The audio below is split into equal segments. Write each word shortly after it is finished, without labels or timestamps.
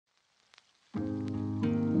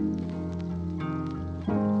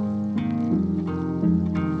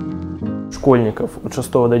школьников от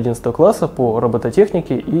 6 до 11 класса по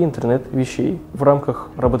робототехнике и интернет-вещей. В рамках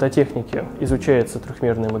робототехники изучается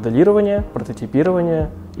трехмерное моделирование, прототипирование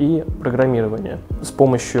и программирование. С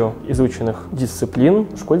помощью изученных дисциплин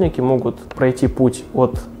школьники могут пройти путь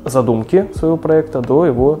от задумки своего проекта до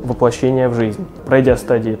его воплощения в жизнь, пройдя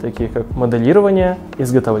стадии такие как моделирование,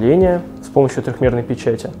 изготовление с помощью трехмерной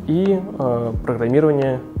печати и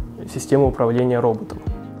программирование системы управления роботом.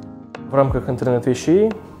 В рамках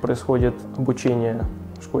интернет-вещей происходит обучение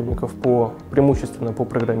школьников преимущественно по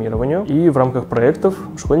программированию, и в рамках проектов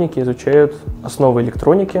школьники изучают основы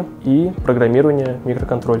электроники и программирования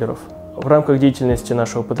микроконтроллеров. В рамках деятельности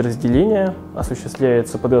нашего подразделения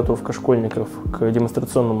осуществляется подготовка школьников к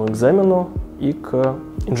демонстрационному экзамену и к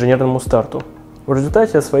инженерному старту. В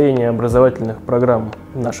результате освоения образовательных программ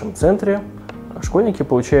в нашем центре школьники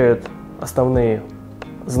получают основные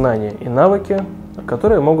знания и навыки,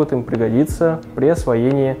 которые могут им пригодиться при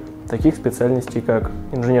освоении таких специальностей, как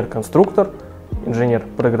инженер-конструктор,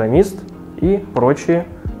 инженер-программист и прочие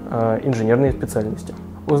инженерные специальности.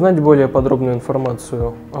 Узнать более подробную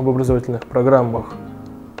информацию об образовательных программах,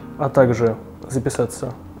 а также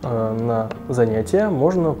записаться на занятия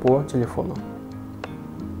можно по телефону.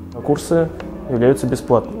 Курсы являются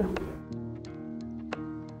бесплатными.